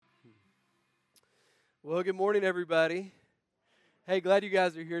Well, good morning, everybody. Hey, glad you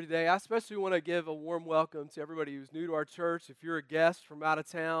guys are here today. I especially want to give a warm welcome to everybody who's new to our church. If you're a guest from out of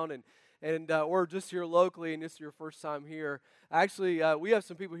town and or just here locally and this is your first time here, actually, we have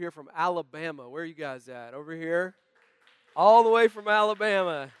some people here from Alabama. Where are you guys at? Over here? All the way from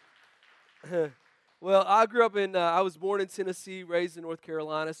Alabama. Well, I was born in Tennessee, raised in North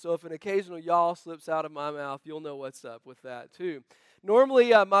Carolina, so if an occasional y'all slips out of my mouth, you'll know what's up with that, too.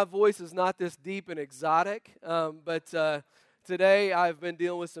 Normally, my voice is not this deep and exotic, but today I've been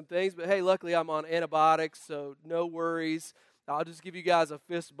dealing with some things. But hey, luckily I'm on antibiotics, so no worries. I'll just give you guys a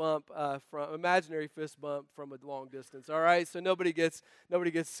fist bump, from imaginary fist bump from a long distance, all right? So nobody gets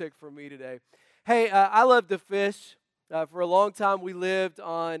sick from me today. Hey, I love to fish. For a long time, we lived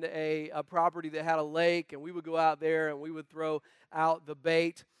on a property that had a lake, and we would go out there and we would throw out the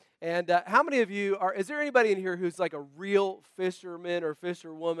bait. And how many of you is there anybody in here who's like a real fisherman or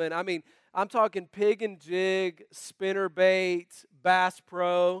fisherwoman? I mean, I'm talking pig and jig, spinner bait, Bass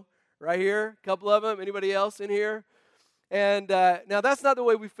Pro, right here. A couple of them. Anybody else in here? And now that's not the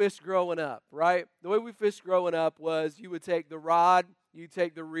way we fished growing up, right? The way we fished growing up was you would take the rod, you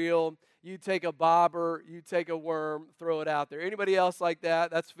take the reel, you take a bobber, you take a worm, throw it out there. Anybody else like that?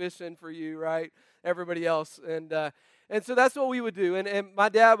 That's fishing for you, right? Everybody else. And so that's what we would do. And my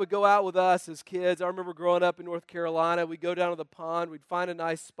dad would go out with us as kids. I remember growing up in North Carolina. We'd go down to the pond. We'd find a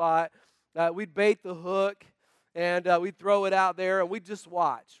nice spot. We'd bait the hook, and we'd throw it out there, and we'd just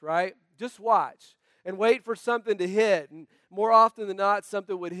watch, right? Just watch and wait for something to hit. And more often than not,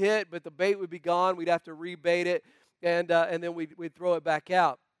 something would hit, but the bait would be gone. We'd have to rebait it, and then we'd throw it back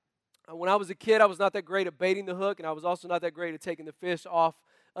out. When I was a kid, I was not that great at baiting the hook, and I was also not that great at taking the fish off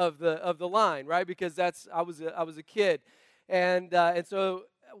of the line, right? Because I was a kid, and so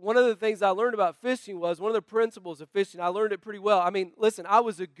one of the things I learned about fishing was one of the principles of fishing. I learned it pretty well. I mean, listen, I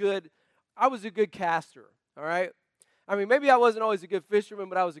was a good caster. All right. I mean, maybe I wasn't always a good fisherman,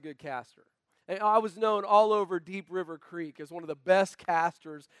 but I was a good caster. And I was known all over Deep River Creek as one of the best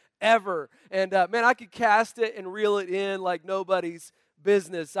casters ever. And man, I could cast it and reel it in like nobody's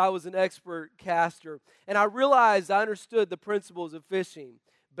business. I was an expert caster. And I realized I understood the principles of fishing.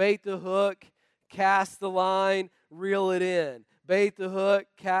 Bait the hook, cast the line, reel it in. Bait the hook,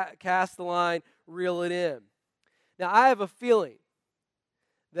 cast the line, reel it in. Now, I have a feeling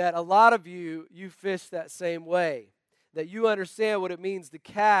that a lot of you fish that same way, that you understand what it means to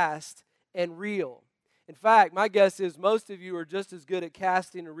cast and reel. In fact, my guess is most of you are just as good at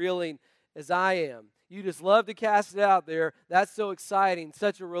casting and reeling as I am. You just love to cast it out there. That's so exciting,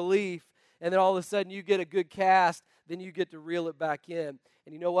 such a relief. And then all of a sudden you get a good cast, then you get to reel it back in.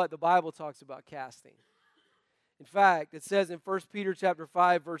 And you know what? The Bible talks about casting. In fact, it says in 1 Peter chapter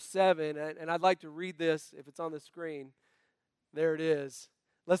 5, verse 7, and I'd like to read this if it's on the screen. There it is.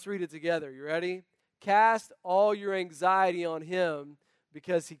 Let's read it together. You ready? Cast all your anxiety on him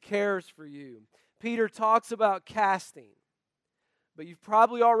because he cares for you. Peter talks about casting. But you've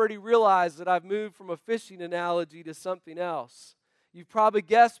probably already realized that I've moved from a fishing analogy to something else. You've probably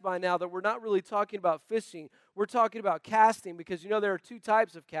guessed by now that we're not really talking about fishing. We're talking about casting because you know there are two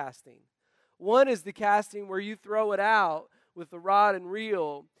types of casting. One is the casting where you throw it out with the rod and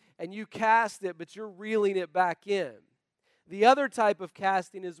reel and you cast it, but you're reeling it back in. The other type of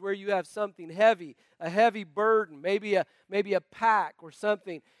casting is where you have something heavy, a heavy burden, maybe a pack or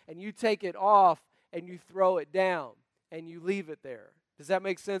something, and you take it off and you throw it down and you leave it there. Does that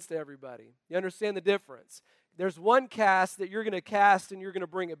make sense to everybody? You understand the difference? There's one cast that you're going to cast and you're going to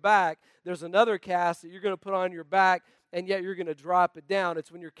bring it back. There's another cast that you're going to put on your back and yet you're going to drop it down.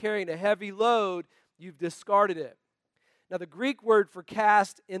 It's when you're carrying a heavy load, you've discarded it. Now, the Greek word for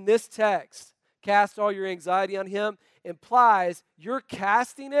cast in this text, cast all your anxiety on him, implies you're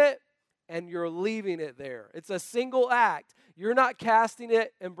casting it and you're leaving it there. It's a single act. You're not casting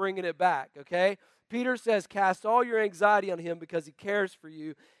it and bringing it back, okay? Peter says, cast all your anxiety on him because he cares for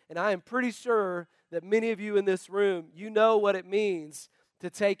you. And I am pretty sure that many of you in this room, you know what it means to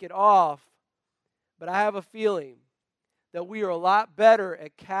take it off. But I have a feeling that we are a lot better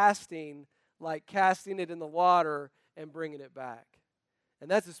at casting, like casting it in the water and bringing it back. And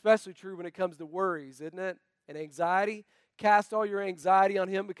that's especially true when it comes to worries, isn't it? And anxiety. Cast all your anxiety on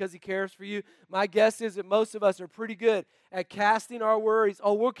him because he cares for you. My guess is that most of us are pretty good at casting our worries.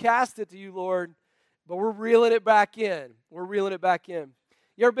 Oh, we'll cast it to you, Lord. But we're reeling it back in. We're reeling it back in.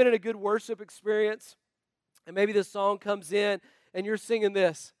 You ever been in a good worship experience? And maybe this song comes in and you're singing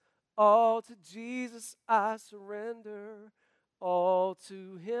this. All to Jesus I surrender. All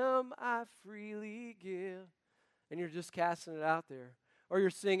to him I freely give. And you're just casting it out there. Or you're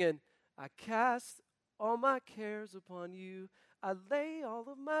singing, I cast all my cares upon you. I lay all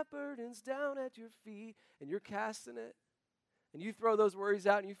of my burdens down at your feet, and you're casting it. And you throw those worries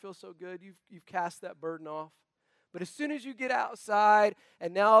out and you feel so good. You've cast that burden off. But as soon as you get outside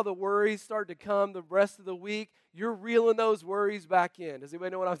and now the worries start to come the rest of the week, you're reeling those worries back in. Does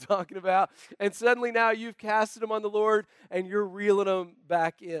anybody know what I'm talking about? And suddenly now you've casted them on the Lord and you're reeling them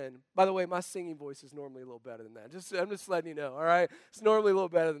back in. By the way, my singing voice is normally a little better than that. I'm just letting you know, all right? It's normally a little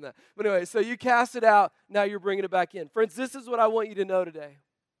better than that. But anyway, so you cast it out, now you're bringing it back in. Friends, this is what I want you to know today.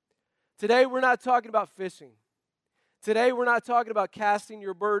 Today we're not talking about fishing. Today we're not talking about casting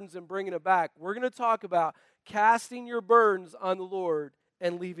your burdens and bringing it back. We're going to talk about casting your burdens on the Lord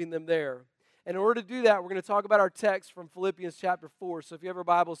and leaving them there. And in order to do that, we're going to talk about our text from Philippians chapter 4. So if you have your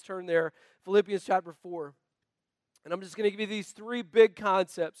Bibles, turn there, Philippians chapter 4. And I'm just going to give you these three big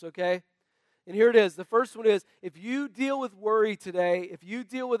concepts, okay? And here it is. The first one is, if you deal with worry today, if you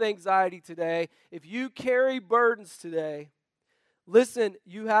deal with anxiety today, if you carry burdens today, listen,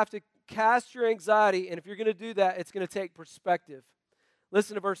 you have to cast your anxiety, and if you're going to do that, it's going to take perspective.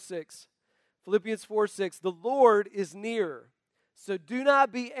 Listen to verse 6. Philippians 4:6. The Lord is near, so do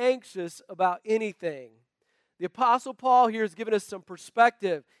not be anxious about anything. The Apostle Paul here is giving us some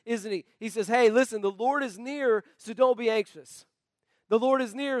perspective, isn't he? He says, hey, listen, the Lord is near, so don't be anxious. The Lord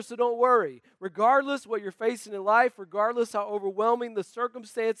is near, so don't worry. Regardless what you're facing in life, regardless how overwhelming the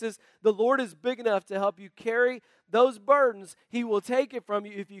circumstances, the Lord is big enough to help you carry those burdens. He will take it from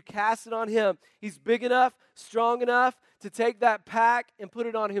you if you cast it on Him. He's big enough, strong enough to take that pack and put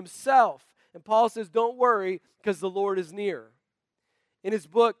it on Himself. And Paul says, don't worry, because the Lord is near. In his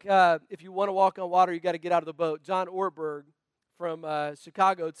book, If You Want to Walk on Water, You Got to Get Out of the Boat, John Ortberg from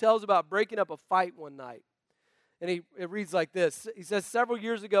Chicago tells about breaking up a fight one night. And it reads like this. He says, several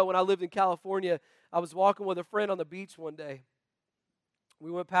years ago when I lived in California, I was walking with a friend on the beach one day.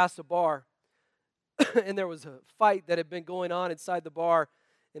 We went past a bar, and there was a fight that had been going on inside the bar,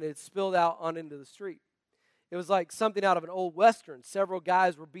 and it had spilled out on into the street. It was like something out of an old Western. Several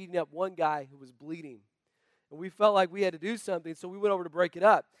guys were beating up one guy who was bleeding. And we felt like we had to do something, so we went over to break it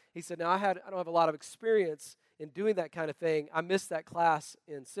up. He said, now I don't have a lot of experience in doing that kind of thing. I missed that class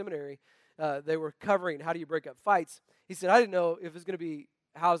in seminary. They were covering how do you break up fights. He said, I didn't know if it was going to be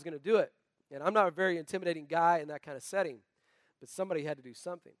how I was going to do it. And I'm not a very intimidating guy in that kind of setting. But somebody had to do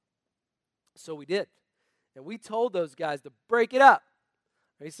something. So we did. And we told those guys to break it up.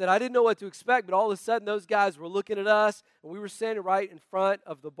 He said, I didn't know what to expect, but all of a sudden those guys were looking at us, and we were standing right in front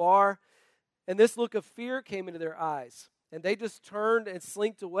of the bar, and this look of fear came into their eyes, and they just turned and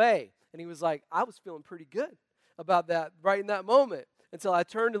slinked away. And he was like, I was feeling pretty good about that right in that moment, until I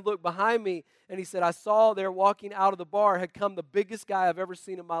turned and looked behind me, and he said, I saw there walking out of the bar had come the biggest guy I've ever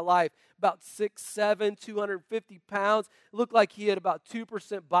seen in my life, about 6'7", 250 pounds, looked like he had about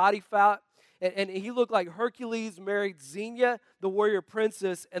 2% body fat. And he looked like Hercules married Xenia, the warrior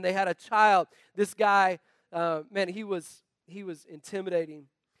princess, and they had a child. This guy, man, he was intimidating.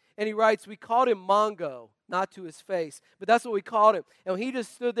 And he writes, we called him Mongo, not to his face, but that's what we called him. And he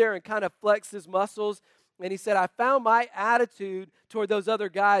just stood there and kind of flexed his muscles. And he said, I found my attitude toward those other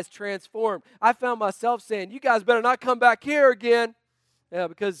guys transformed. I found myself saying, you guys better not come back here again. Yeah,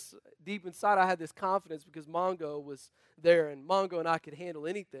 because deep inside I had this confidence because Mongo was there, and Mongo and I could handle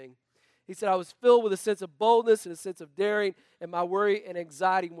anything. He said, I was filled with a sense of boldness and a sense of daring, and my worry and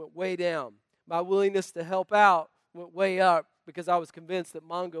anxiety went way down. My willingness to help out went way up because I was convinced that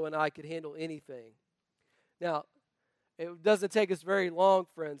Mongo and I could handle anything. Now, it doesn't take us very long,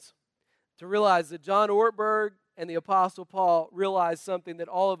 friends, to realize that John Ortberg and the Apostle Paul realized something that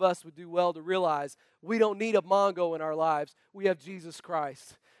all of us would do well to realize. We don't need a Mongo in our lives. We have Jesus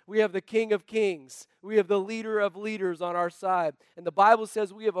Christ. We have the King of Kings. We have the leader of leaders on our side. And the Bible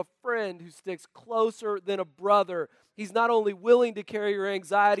says we have a friend who sticks closer than a brother. He's not only willing to carry your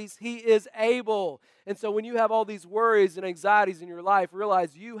anxieties, he is able. And so when you have all these worries and anxieties in your life,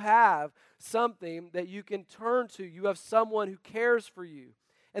 realize you have something that you can turn to. You have someone who cares for you.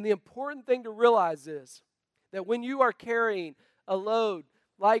 And the important thing to realize is that when you are carrying a load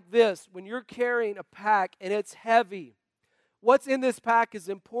like this, when you're carrying a pack and it's heavy, what's in this pack is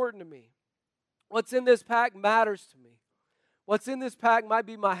important to me. What's in this pack matters to me. What's in this pack might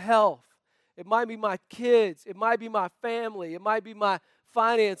be my health. It might be my kids. It might be my family. It might be my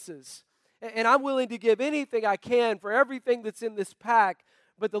finances. And I'm willing to give anything I can for everything that's in this pack.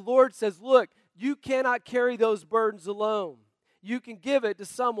 But the Lord says, look, you cannot carry those burdens alone. You can give it to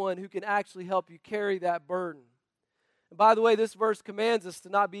someone who can actually help you carry that burden. And by the way, this verse commands us to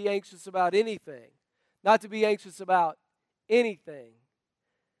not be anxious about anything. Not to be anxious about anything.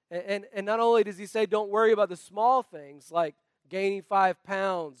 And not only does he say don't worry about the small things like gaining 5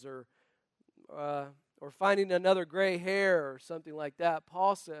 pounds or or finding another gray hair or something like that.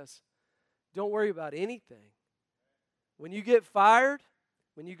 Paul says, don't worry about anything. When you get fired,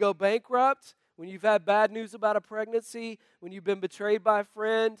 when you go bankrupt, when you've had bad news about a pregnancy, when you've been betrayed by a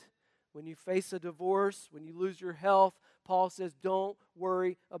friend, when you face a divorce, when you lose your health, Paul says, don't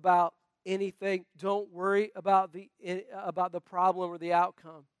worry about anything. Don't worry about the problem or the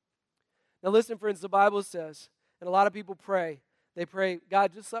outcome. Now listen, friends, the Bible says, and a lot of people pray, they pray,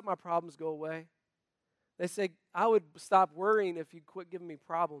 God, just let my problems go away. They say, I would stop worrying if you quit giving me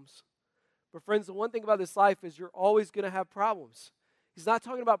problems. But friends, the one thing about this life is you're always going to have problems. He's not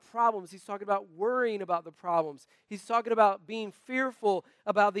talking about problems. He's talking about worrying about the problems. He's talking about being fearful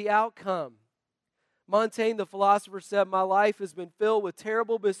about the outcome. Montaigne, the philosopher, said, my life has been filled with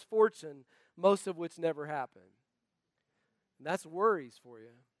terrible misfortune, most of which never happened. And that's worries for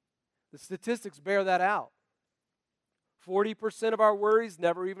you. The statistics bear that out. 40% of our worries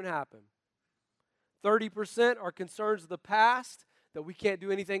never even happen. 30% are concerns of the past that we can't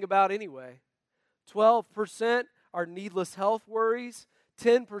do anything about anyway. 12% are needless health worries.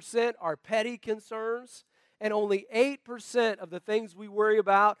 10% are petty concerns. And only 8% of the things we worry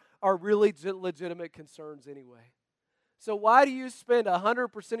about are really legitimate concerns anyway. So why do you spend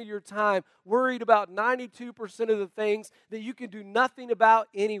 100% of your time worried about 92% of the things that you can do nothing about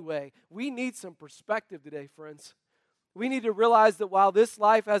anyway? We need some perspective today, friends. We need to realize that while this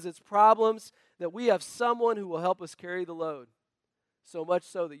life has its problems, that we have someone who will help us carry the load. So much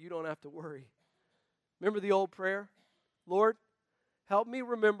so that you don't have to worry. Remember the old prayer? Lord, help me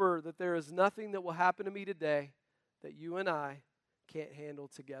remember that there is nothing that will happen to me today that you and I can't handle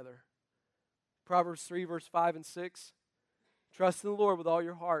together. Proverbs 3, verse 5 and 6. Trust in the Lord with all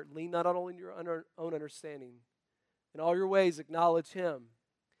your heart. Lean not on your own understanding. In all your ways acknowledge Him,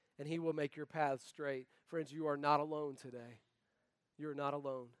 and He will make your paths straight. Friends, you are not alone today. You're not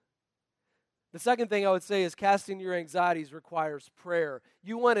alone. The second thing I would say is casting your anxieties requires prayer.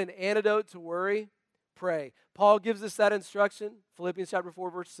 You want an antidote to worry? Pray. Paul gives us that instruction, Philippians chapter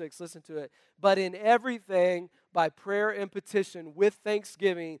 4, verse 6. Listen to it. But in everything, by prayer and petition, with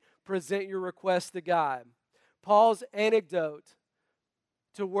thanksgiving, present your requests to God. Paul's antidote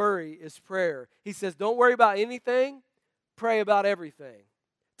to worry is prayer. He says, don't worry about anything, pray about everything.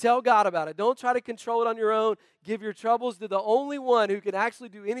 Tell God about it. Don't try to control it on your own. Give your troubles to the only one who can actually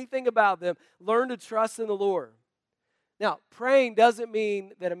do anything about them. Learn to trust in the Lord. Now, praying doesn't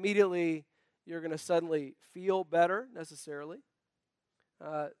mean that immediately you're going to suddenly feel better necessarily.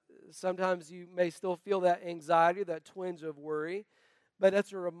 Sometimes you may still feel that anxiety, that twinge of worry, but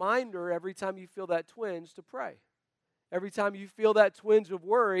that's a reminder every time you feel that twinge to pray. Every time you feel that twinge of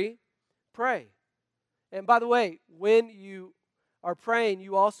worry, pray. And by the way, when you are praying,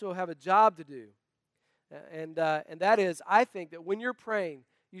 you also have a job to do. And that is, I think that when you're praying,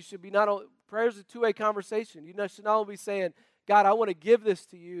 you should be not only, prayer is a two-way conversation. You should not only be saying, God, I want to give this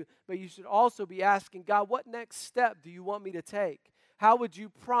to you, but you should also be asking, God, what next step do you want me to take? How would you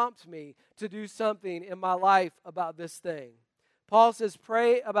prompt me to do something in my life about this thing? Paul says,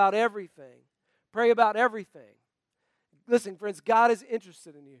 pray about everything. Pray about everything. Listen, friends, God is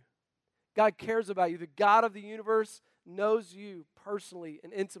interested in you. God cares about you. The God of the universe knows you personally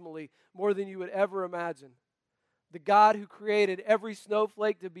and intimately more than you would ever imagine. The God who created every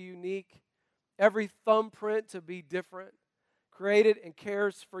snowflake to be unique, every thumbprint to be different, created and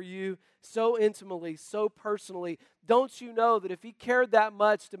cares for you so intimately, so personally. Don't you know that if He cared that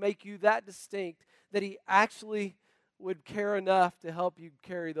much to make you that distinct, that He actually would care enough to help you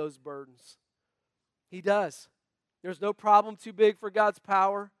carry those burdens? He does. There's no problem too big for God's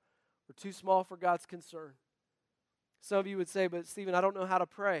power or too small for God's concern. Some of you would say, but Stephen, I don't know how to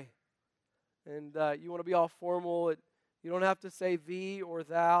pray. And you want to be all formal. You don't have to say thee or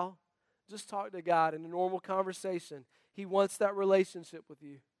thou. Just talk to God in a normal conversation. He wants that relationship with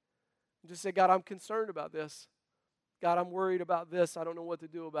you. Just say, God, I'm concerned about this. God, I'm worried about this. I don't know what to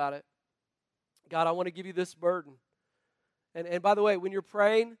do about it. God, I want to give you this burden. And by the way, when you're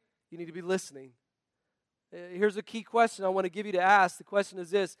praying, you need to be listening. Here's a key question I want to give you to ask. The question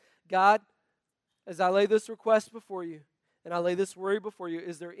is this: God, as I lay this request before you, and I lay this worry before you,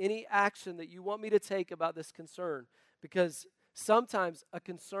 is there any action that you want me to take about this concern? Because sometimes a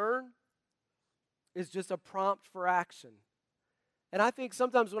concern is just a prompt for action. And I think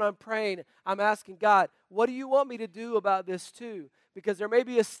sometimes when I'm praying, I'm asking God, what do you want me to do about this too? Because there may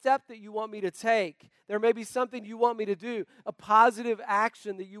be a step that you want me to take. There may be something you want me to do, a positive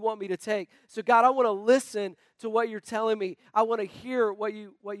action that you want me to take. So God, I want to listen to what you're telling me. I want to hear what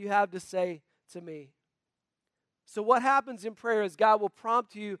you have to say to me. So what happens in prayer is God will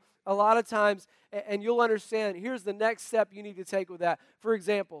prompt you a lot of times, and you'll understand, here's the next step you need to take with that. For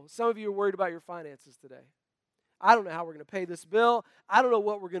example, some of you are worried about your finances today. I don't know how we're going to pay this bill. I don't know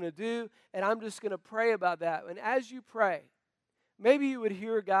what we're going to do, and I'm just going to pray about that. And as you pray, maybe you would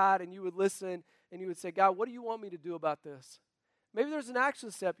hear God and you would listen and you would say, God, what do you want me to do about this? Maybe there's an action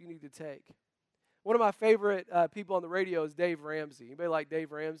step you need to take. One of my favorite people on the radio is Dave Ramsey. Anybody like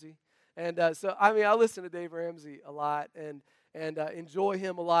Dave Ramsey? And I listen to Dave Ramsey a lot and enjoy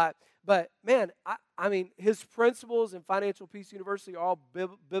him a lot. But, man, his principles in Financial Peace University are all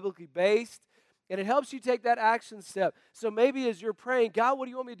biblically based, and it helps you take that action step. So maybe as you're praying, God, what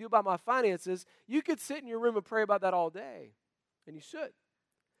do you want me to do about my finances? You could sit in your room and pray about that all day, and you should.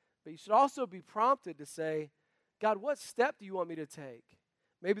 But you should also be prompted to say, God, what step do you want me to take?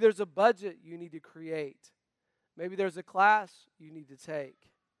 Maybe there's a budget you need to create. Maybe there's a class you need to take.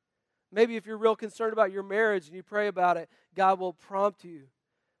 Maybe if you're real concerned about your marriage and you pray about it, God will prompt you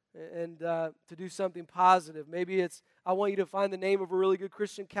and to do something positive. Maybe it's, I want you to find the name of a really good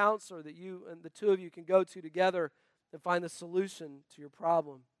Christian counselor that you and the two of you can go to together and find the solution to your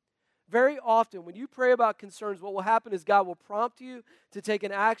problem. Very often, when you pray about concerns, what will happen is God will prompt you to take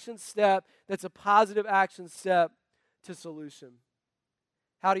an action step that's a positive action step to solution.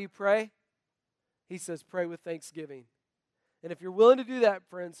 How do you pray? He says, pray with thanksgiving. And if you're willing to do that,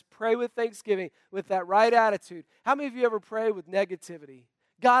 friends, pray with thanksgiving, with that right attitude. How many of you ever pray with negativity?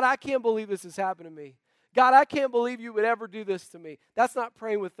 God, I can't believe this has happened to me. God, I can't believe you would ever do this to me. That's not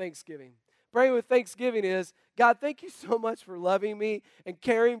praying with thanksgiving. Praying with thanksgiving is, God, thank you so much for loving me and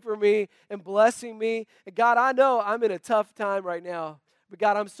caring for me and blessing me. And God, I know I'm in a tough time right now, but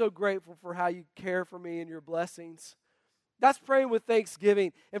God, I'm so grateful for how you care for me and your blessings. That's praying with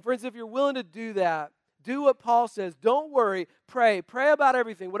thanksgiving. And friends, if you're willing to do that, do what Paul says. Don't worry. Pray. Pray about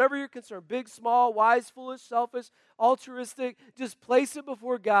everything. Whatever you're concerned, big, small, wise, foolish, selfish, altruistic, just place it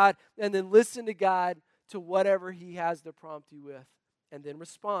before God and then listen to God to whatever he has to prompt you with. And then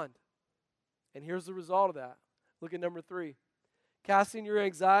respond. And here's the result of that. Look at number 3. Casting your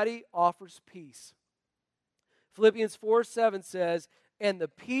anxiety offers peace. Philippians 4:7 says, and the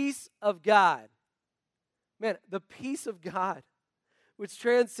peace of God. Man, the peace of God, which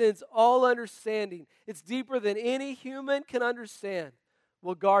transcends all understanding. It's deeper than any human can understand.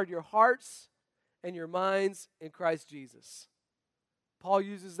 Will guard your hearts and your minds in Christ Jesus. Paul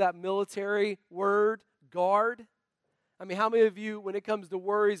uses that military word, guard. I mean, how many of you, when it comes to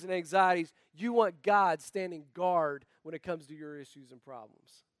worries and anxieties, you want God standing guard when it comes to your issues and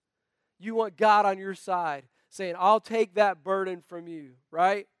problems? You want God on your side saying, I'll take that burden from you,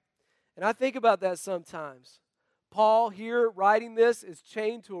 right? And I think about that sometimes. Paul here writing this is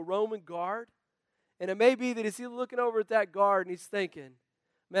chained to a Roman guard. And it may be that he's looking over at that guard and he's thinking,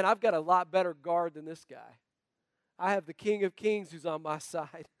 man, I've got a lot better guard than this guy. I have the King of Kings who's on my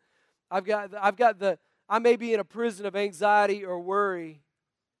side. I may be in a prison of anxiety or worry,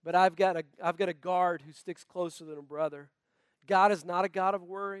 but I've got a guard who sticks closer than a brother. God is not a God of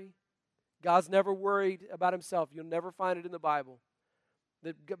worry. God's never worried about himself. You'll never find it in the Bible.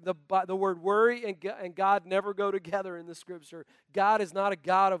 The word worry and God never go together in the Scripture. God is not a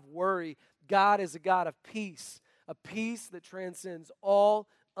God of worry. God is a God of peace, a peace that transcends all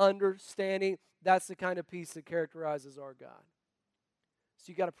understanding. That's the kind of peace that characterizes our God.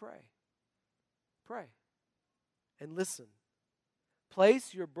 So you got to pray. Pray and listen.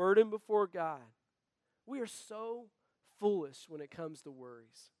 Place your burden before God. We are so foolish when it comes to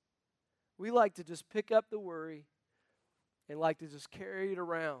worries. We like to just pick up the worry and like to just carry it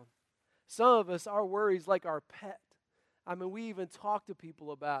around. Some of us, our worry's like our pet. I mean, we even talk to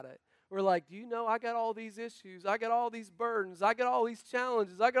people about it. We're like, do you know I got all these issues? I got all these burdens. I got all these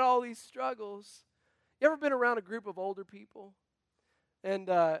challenges. I got all these struggles. You ever been around a group of older people? And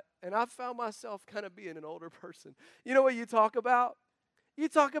I found myself kind of being an older person. You know what you talk about? You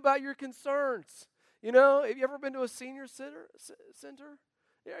talk about your concerns. You know, have you ever been to a senior center?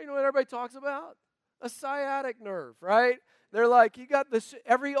 Yeah, you know what everybody talks about? A sciatic nerve, right? They're like, you got this,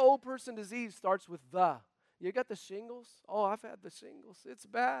 every old person disease starts with the. You got the shingles? Oh, I've had the shingles. It's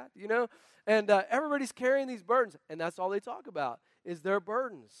bad, you know? And everybody's carrying these burdens, and that's all they talk about is their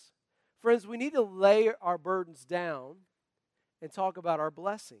burdens. Friends, we need to lay our burdens down and talk about our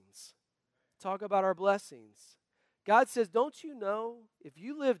blessings. Talk about our blessings. God says, don't you know, if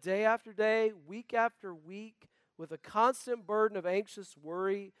you live day after day, week after week, with a constant burden of anxious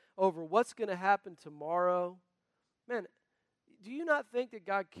worry over what's going to happen tomorrow, man, do you not think that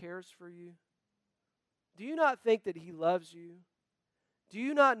God cares for you? Do you not think that he loves you? Do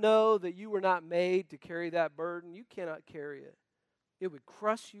you not know that you were not made to carry that burden? You cannot carry it. It would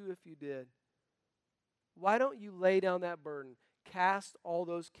crush you if you did. Why don't you lay down that burden? Cast all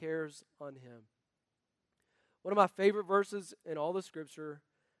those cares on him. One of my favorite verses in all the scripture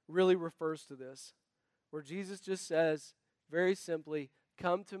really refers to this, where Jesus just says very simply,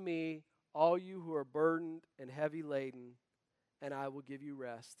 come to me, all you who are burdened and heavy laden, and I will give you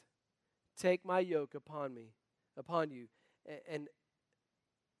rest. Take my yoke upon you,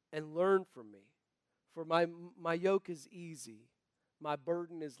 and learn from me. For my yoke is easy, my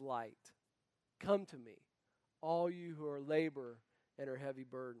burden is light. Come to me, all you who are labor and are heavy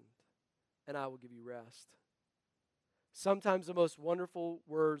burdened, and I will give you rest. Sometimes the most wonderful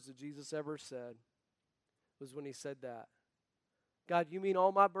words that Jesus ever said was when he said that. God, you mean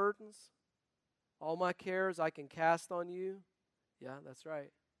all my burdens? All my cares I can cast on you? Yeah, that's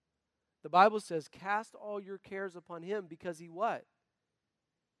right. The Bible says, cast all your cares upon him because he what?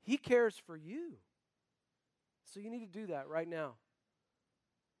 He cares for you. So you need to do that right now.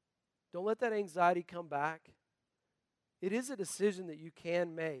 Don't let that anxiety come back. It is a decision that you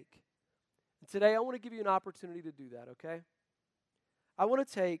can make. And today I want to give you an opportunity to do that, okay? I want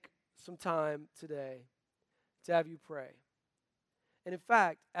to take some time today to have you pray. And in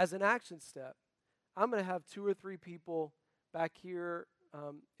fact, as an action step, I'm going to have 2 or 3 people back here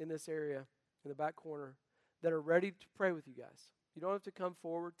in this area, in the back corner, that are ready to pray with you guys. You don't have to come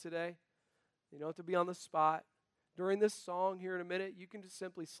forward today. You don't have to be on the spot. During this song here in a minute, you can just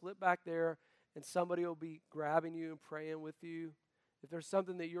simply slip back there and somebody will be grabbing you and praying with you. If there's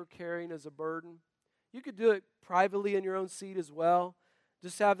something that you're carrying as a burden, you could do it privately in your own seat as well.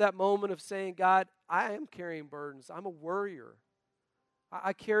 Just have that moment of saying, God, I am carrying burdens. I'm a worrier.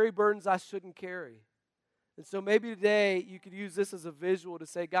 I carry burdens I shouldn't carry. And so maybe today you could use this as a visual to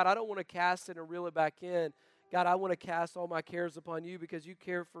say, God, I don't want to cast it and reel it back in. God, I want to cast all my cares upon you because you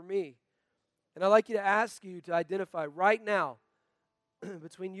care for me. And I'd like you to ask you to identify right now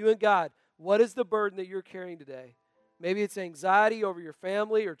between you and God, what is the burden that you're carrying today? Maybe it's anxiety over your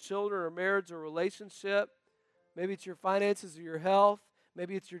family or children or marriage or relationship. Maybe it's your finances or your health.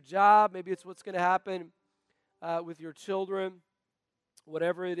 Maybe it's your job. Maybe it's what's going to happen with your children.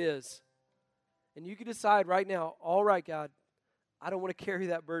 Whatever it is. And you can decide right now, all right, God, I don't want to carry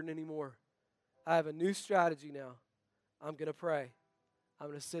that burden anymore. I have a new strategy now. I'm going to pray. I'm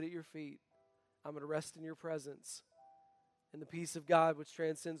going to sit at your feet. I'm going to rest in your presence. And the peace of God, which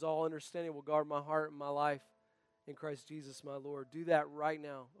transcends all understanding, will guard my heart and my life in Christ Jesus, my Lord. Do that right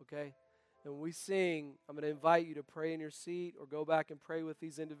now, okay? And when we sing, I'm going to invite you to pray in your seat or go back and pray with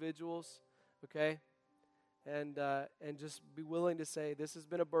these individuals, okay? And just be willing to say, this has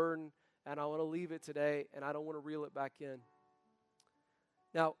been a burden, and I want to leave it today, and I don't want to reel it back in.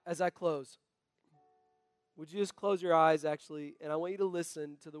 Now, as I close, would you just close your eyes, actually, and I want you to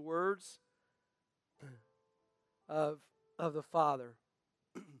listen to the words of the Father,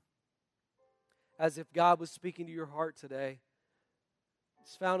 as if God was speaking to your heart today.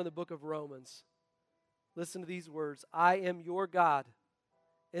 It's found in the book of Romans. Listen to these words. I am your God,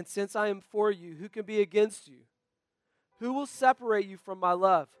 and since I am for you, who can be against you? Who will separate you from my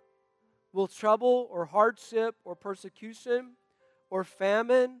love? Will trouble or hardship or persecution or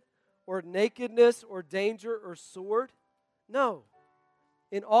famine or nakedness or danger or sword? No.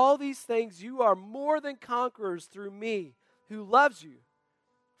 In all these things you are more than conquerors through me who loves you.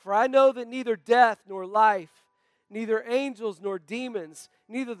 For I know that neither death nor life, neither angels nor demons,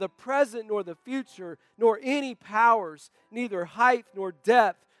 neither the present nor the future, nor any powers, neither height nor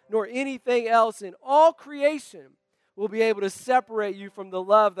depth, nor anything else in all creation will be able to separate you from the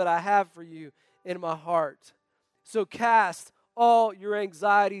love that I have for you in my heart. So cast all your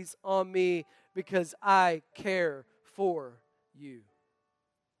anxieties on me because I care for you.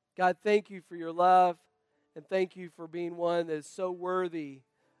 God, thank you for your love, and thank you for being one that is so worthy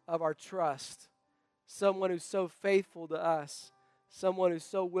of our trust, someone who's so faithful to us, someone who's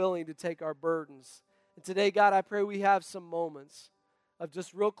so willing to take our burdens. And today, God, I pray we have some moments of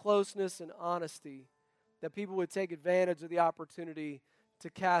just real closeness and honesty, that people would take advantage of the opportunity to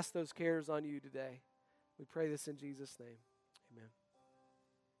cast those cares on you today. We pray this in Jesus' name. Amen.